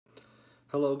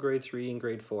Hello grade 3 and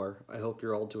grade 4. I hope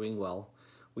you're all doing well.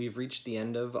 We've reached the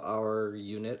end of our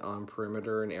unit on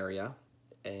perimeter and area,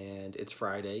 and it's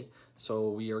Friday, so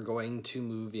we are going to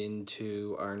move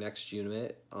into our next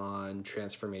unit on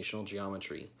transformational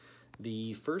geometry.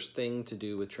 The first thing to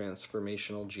do with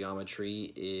transformational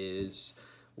geometry is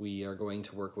we are going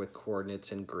to work with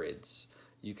coordinates and grids.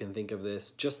 You can think of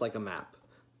this just like a map,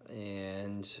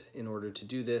 and in order to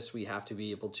do this we have to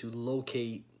be able to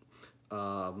locate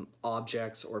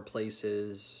objects or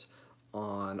places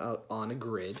on a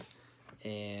grid,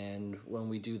 and when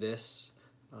we do this,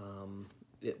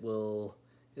 it'll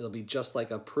be just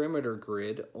like a perimeter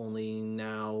grid, only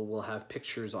now we'll have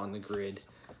pictures on the grid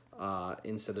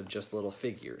instead of just little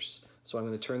figures. So I'm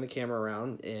going to turn the camera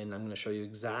around and I'm going to show you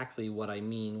exactly what I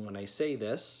mean when I say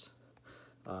this,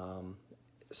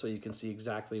 so you can see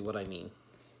exactly what I mean.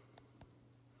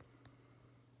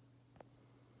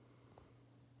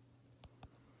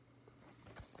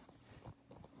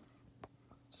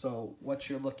 So what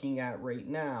you're looking at right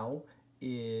now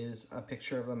is a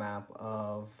picture of the map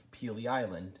of Pelee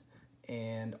Island.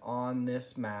 And on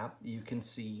this map, you can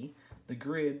see the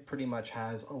grid pretty much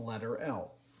has a letter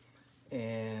L.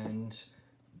 And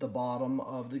the bottom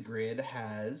of the grid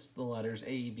has the letters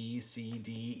A, B, C,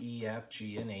 D, E, F,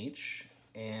 G, and H.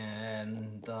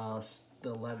 And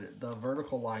the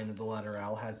vertical line of the letter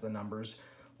L has the numbers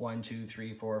 1, 2,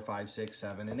 3, 4, 5, 6,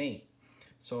 7, and 8.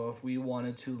 So if we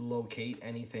wanted to locate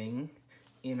anything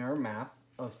in our map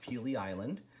of Pelee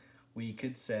Island, we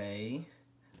could say,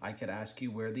 I could ask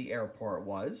you where the airport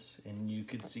was, and you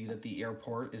could see that the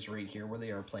airport is right here where the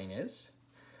airplane is.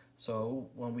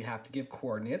 So when we have to give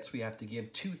coordinates, we have to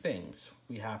give two things.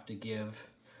 We have to give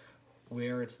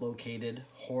where it's located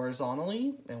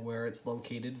horizontally and where it's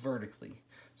located vertically.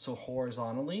 So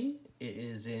horizontally, it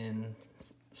is in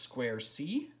square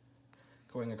C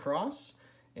going across,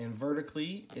 and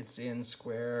vertically it's in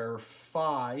square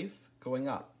 5 going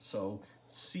up, so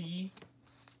C5.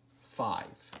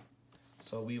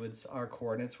 So our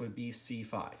coordinates would be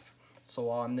C5. So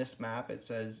on this map it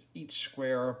says each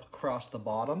square across the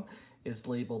bottom is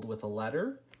labeled with a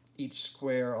letter, each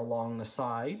square along the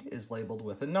side is labeled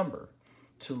with a number.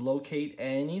 To locate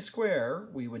any square,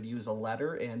 we would use a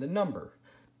letter and a number.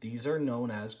 These are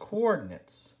known as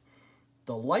coordinates.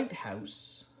 The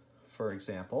lighthouse, for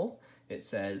example, it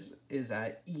says is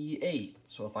at E8.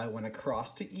 So if I went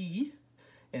across to E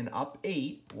and up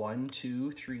 8, 1,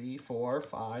 2, 3, 4,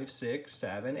 5, 6,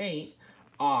 7, 8,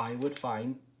 I would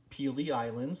find Pelee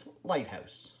Island's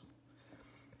lighthouse.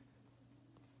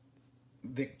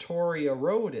 Victoria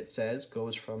Road, it says,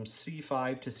 goes from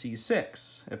C5 to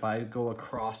C6. If I go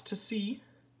across to C,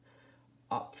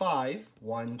 up 5,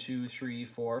 1, 2, 3,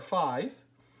 4, 5,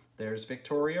 there's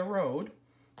Victoria Road.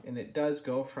 And it does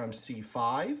go from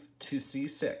C5 to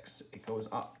C6. It goes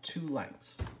up 2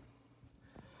 lengths.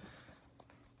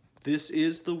 This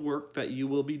is the work that you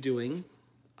will be doing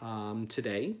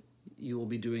today. You will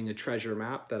be doing a treasure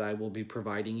map that I will be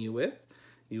providing you with.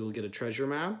 You will get a treasure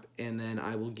map, and then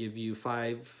I will give you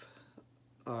 7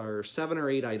 or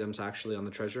 8 items actually on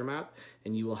the treasure map,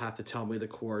 and you will have to tell me the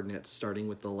coordinates starting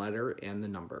with the letter and the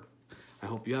number. I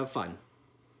hope you have fun.